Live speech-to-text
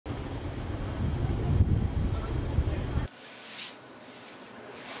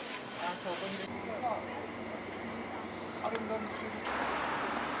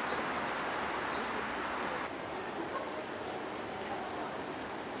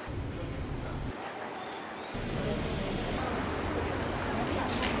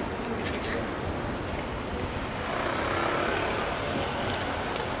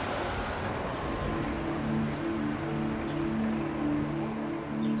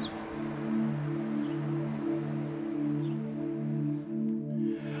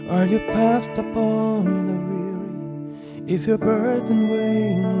Are you past the point of weary? Is your burden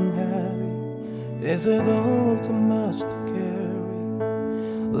weighing heavy? Is it all too much to carry?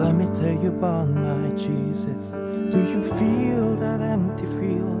 Let me tell you about my Jesus. Do you feel that empty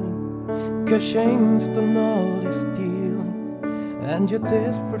feeling? 'Cause shame's the knot is stealing, and you're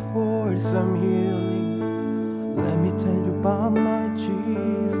desperate for some healing. Let me tell you about my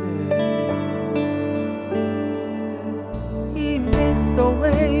Jesus. He makes a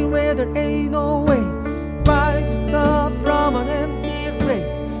way where there ain't no way, rises up from an empty grave.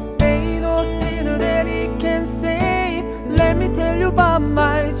 Ain't no sinner that he can save. Let me tell you about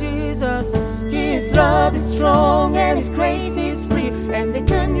my Jesus. His love is strong and his grace is free, and the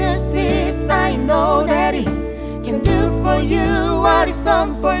good news is I know that he can do for you what he's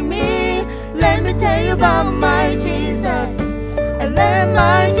done for me. Let me tell you about my Jesus, and let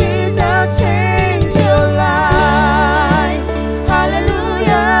my Jesus change your life.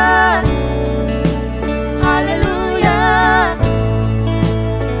 Hallelujah, hallelujah,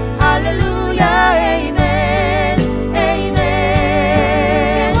 hallelujah, amen,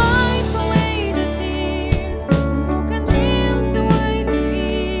 amen. Wipe away the tears, broken dreams and wasted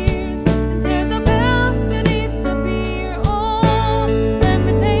years, and tear the past to disappear. Oh, let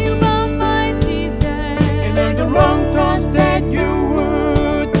me tell you about my Jesus. And all the wrong thoughts that you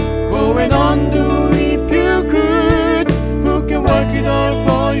would go and undo if you could. Who can work it all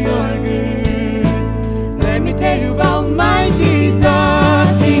for your good? Let me tell you about my Jesus.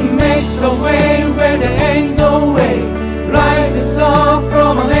 He makes a way where there ain't no way, rises up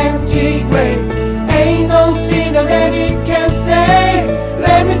from an empty grave. Ain't no sinner that he can save.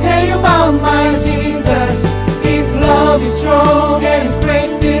 Let me tell you about my Jesus. His love is strong and his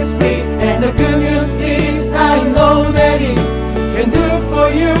grace is free, and the good news is I know that he can do for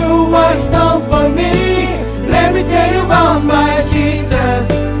you what he's done for me. Let me tell you about my Jesus,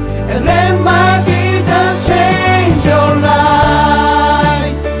 and let my Jesus change your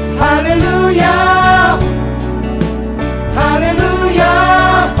life. Hallelujah, hallelujah,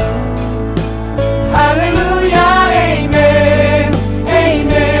 hallelujah, amen,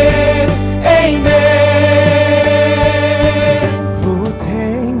 amen, amen. Who will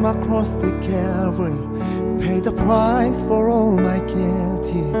take my cross to Calvary, pay the price for all my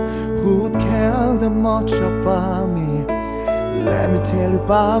guilty? Who would care that much about me? Let me tell you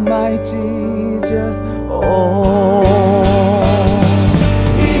about my Jesus. Oh,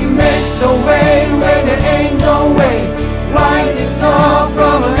 he makes a way where there ain't no way, rises up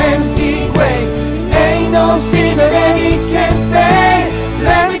from an empty grave. Ain't no sinner that he can save.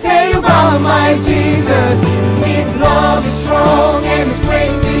 Let me tell you about my Jesus. His love is strong and his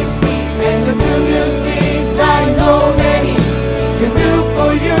grace is free, and the good news is I know that he can do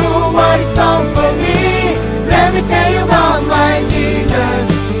for you what he's done for me. Let me tell you about my Jesus,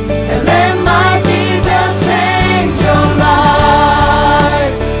 and let my Jesus change your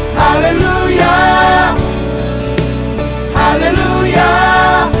life. Hallelujah, hallelujah,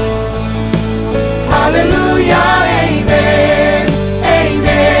 hallelujah, amen,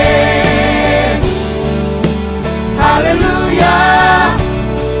 amen. Hallelujah,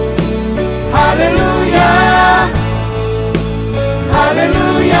 hallelujah,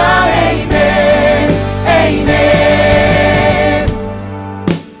 hallelujah, amen, amen.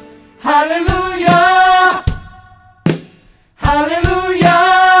 Hallelujah, hallelujah,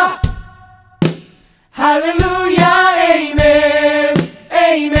 hallelujah, amen,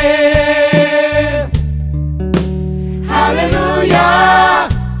 amen. Hallelujah,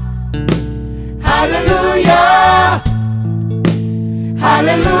 hallelujah,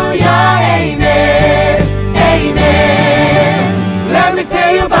 hallelujah, amen, amen. Let me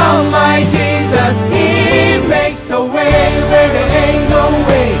tell you about my Jesus. He makes a way where there ain't no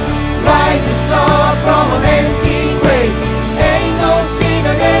way, rises up from an empty grave. Ain't no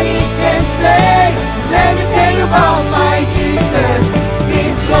sinner that he can save. Let me tell you about my Jesus.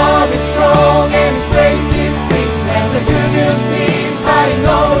 His love is strong and his grace is free, and the good news is I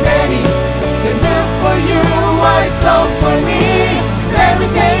know that he can do for you what he's done for me. Let me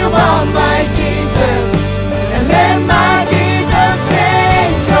tell you about my Jesus, and let my Jesus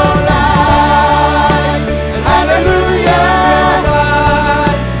change your life. Hallelujah,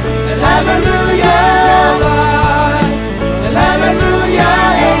 hallelujah, hallelujah,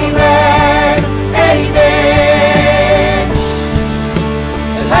 amen, amen.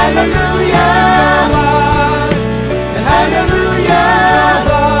 Hallelujah, hallelujah,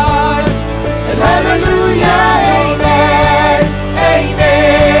 hallelujah, amen,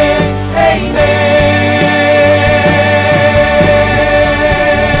 amen, amen.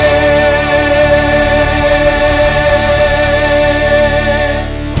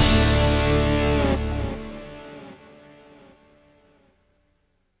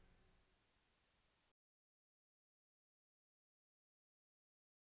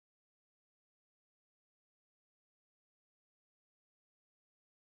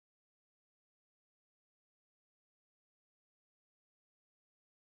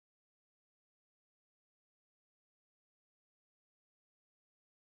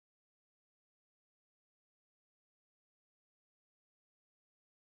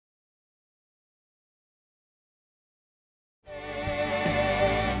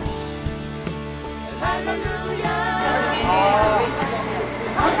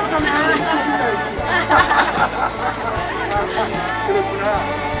 그렇구나.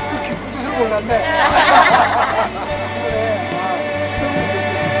 그 기쁜 뜻을 몰랐네.